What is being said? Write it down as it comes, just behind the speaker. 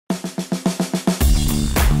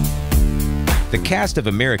The cast of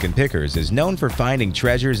American Pickers is known for finding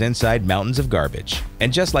treasures inside mountains of garbage.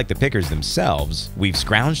 And just like the Pickers themselves, we've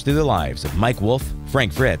scrounged through the lives of Mike Wolfe,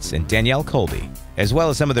 Frank Fritz, and Danielle Colby, as well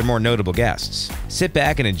as some of their more notable guests. Sit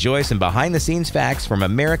back and enjoy some behind-the-scenes facts from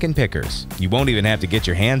American Pickers. You won't even have to get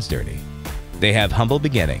your hands dirty. They have humble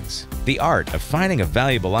beginnings. The art of finding a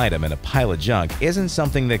valuable item in a pile of junk isn't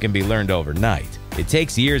something that can be learned overnight. It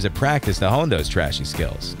takes years of practice to hone those trashy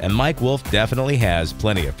skills, and Mike Wolfe definitely has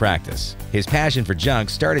plenty of practice. His passion for junk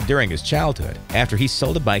started during his childhood, after he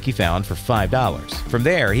sold a bike he found for $5. From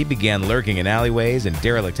there, he began lurking in alleyways and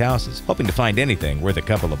derelict houses, hoping to find anything worth a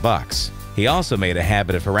couple of bucks. He also made a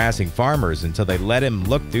habit of harassing farmers until they let him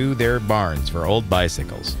look through their barns for old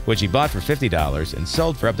bicycles, which he bought for $50 and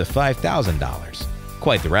sold for up to $5,000.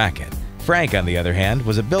 Quite the racket. Frank, on the other hand,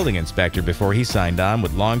 was a building inspector before he signed on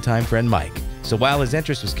with longtime friend Mike. So while his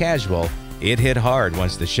interest was casual, it hit hard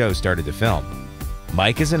once the show started to film.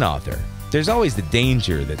 Mike is an author. There's always the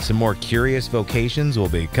danger that some more curious vocations will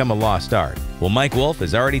become a lost art. Well, Mike Wolfe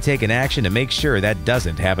has already taken action to make sure that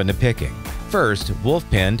doesn't happen to picking. First, Wolfe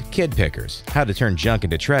penned Kid Pickers, How to Turn Junk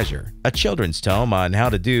into Treasure, a children's tome on how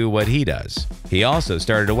to do what he does. He also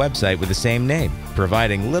started a website with the same name,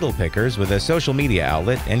 providing little pickers with a social media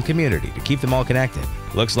outlet and community to keep them all connected.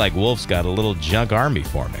 Looks like Wolfe's got a little junk army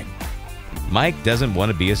forming. Mike doesn't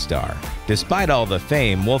want to be a star. Despite all the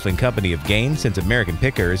fame Wolfe and company have gained since American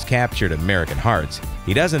Pickers captured American hearts,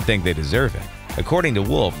 he doesn't think they deserve it. According to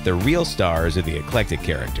Wolfe, the real stars are the eclectic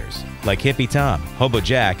characters, like Hippie Tom, Hobo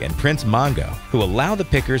Jack, and Prince Mongo, who allow the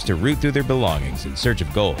pickers to root through their belongings in search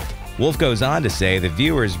of gold. Wolfe goes on to say the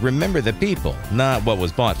viewers remember the people, not what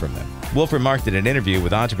was bought from them. Wolfe remarked in an interview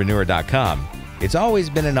with Entrepreneur.com, "It's always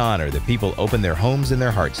been an honor that people open their homes and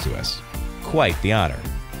their hearts to us." Quite the honor.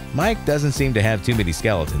 Mike doesn't seem to have too many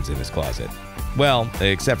skeletons in his closet. Well,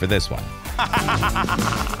 except for this one.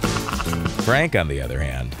 Frank, on the other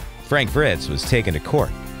hand, Frank Fritz was taken to court.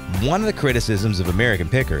 One of the criticisms of American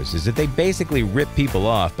Pickers is that they basically rip people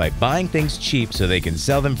off by buying things cheap so they can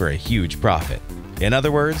sell them for a huge profit. In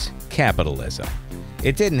other words, capitalism.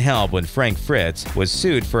 It didn't help when Frank Fritz was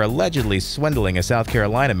sued for allegedly swindling a South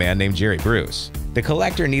Carolina man named Jerry Bruce. The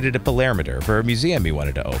collector needed a polarimeter for a museum he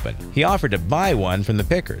wanted to open. He offered to buy one from the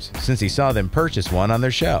Pickers since he saw them purchase one on their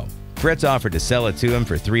show. Fritz offered to sell it to him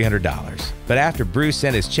for $300, but after Bruce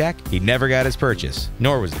sent his check, he never got his purchase,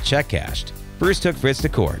 nor was the check cashed. Bruce took Fritz to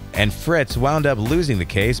court, and Fritz wound up losing the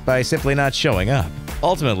case by simply not showing up.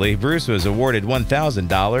 Ultimately, Bruce was awarded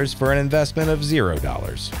 $1,000 for an investment of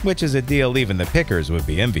 $0, which is a deal even the Pickers would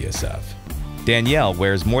be envious of. Danielle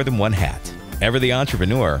wears more than one hat. Ever the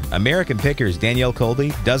entrepreneur, American Pickers Danielle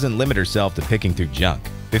Colby doesn't limit herself to picking through junk.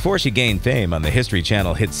 Before she gained fame on the History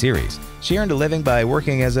Channel hit series, she earned a living by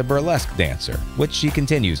working as a burlesque dancer, which she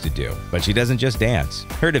continues to do. But she doesn't just dance.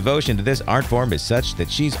 Her devotion to this art form is such that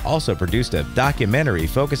she's also produced a documentary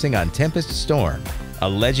focusing on Tempest Storm, a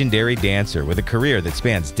legendary dancer with a career that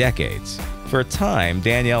spans decades. For a time,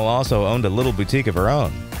 Danielle also owned a little boutique of her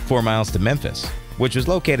own, 4 miles to Memphis, which was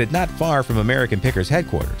located not far from American Pickers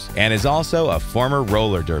headquarters, and is also a former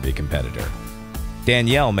roller derby competitor.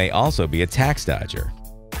 Danielle may also be a tax dodger.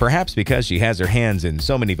 Perhaps because she has her hands in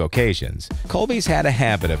so many vocations, Colby's had a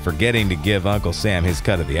habit of forgetting to give Uncle Sam his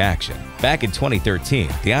cut of the action. Back in 2013,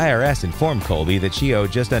 the IRS informed Colby that she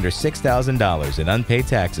owed just under $6,000 in unpaid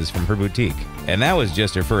taxes from her boutique, and that was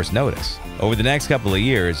just her first notice. Over the next couple of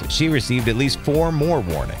years, she received at least 4 more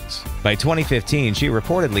warnings. By 2015, she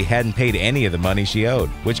reportedly hadn't paid any of the money she owed,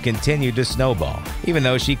 which continued to snowball, even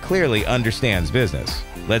though she clearly understands business.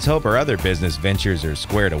 Let's hope her other business ventures are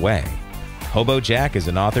squared away. Hobo Jack is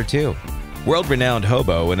an author too. World-renowned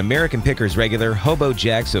hobo and American Pickers regular Hobo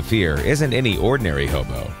Jack Sophia isn't any ordinary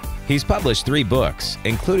hobo. He's published 3 books,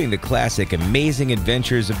 including the classic Amazing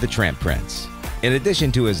Adventures of the Tramp Prince. In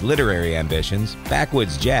addition to his literary ambitions,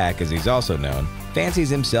 Backwoods Jack, as he's also known, fancies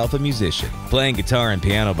himself a musician. Playing guitar and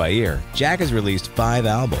piano by ear, Jack has released 5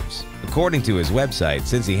 albums. According to his website,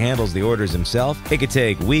 since he handles the orders himself, it could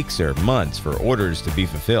take weeks or months for orders to be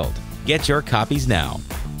fulfilled. Get your copies now.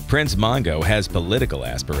 Prince Mongo has political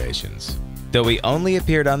aspirations. Though he only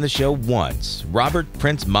appeared on the show once, Robert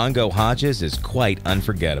Prince Mongo Hodges is quite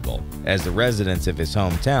unforgettable, as the residents of his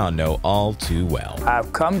hometown know all too well.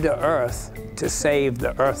 I've come to Earth to save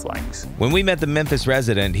the Earthlings. When we met the Memphis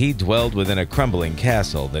resident, he dwelled within a crumbling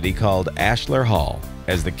castle that he called Ashlar Hall.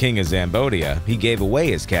 As the king of Zambodia, he gave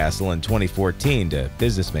away his castle in 2014 to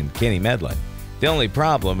businessman Kenny Medlin. The only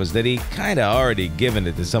problem was that he kinda already given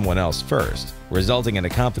it to someone else first, resulting in a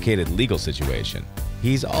complicated legal situation.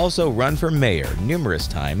 He's also run for mayor numerous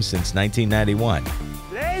times since 1991.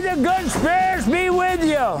 May the good spirits be with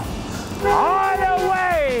you. On the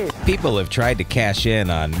way! People have tried to cash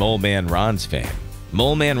in on Mole Man Ron's fame.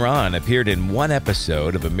 Mole Man Ron appeared in one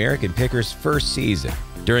episode of American Pickers' first season,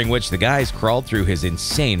 during which the guys crawled through his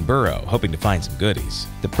insane burrow, hoping to find some goodies.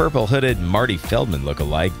 The purple-hooded Marty Feldman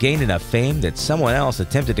look-alike gained enough fame that someone else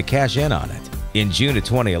attempted to cash in on it. In June of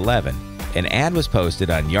 2011, an ad was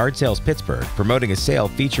posted on Yard Sales Pittsburgh promoting a sale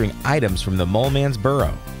featuring items from the Mole Man's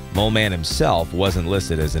burrow. Mole Man himself wasn't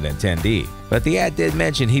listed as an attendee, but the ad did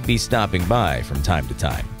mention he'd be stopping by from time to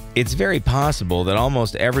time. It's very possible that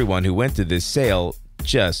almost everyone who went to this sale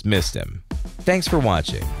just missed him. Thanks for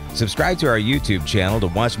watching. Subscribe to our YouTube channel to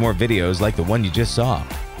watch more videos like the one you just saw.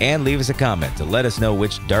 And leave us a comment to let us know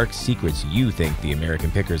which dark secrets you think the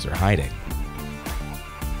American Pickers are hiding.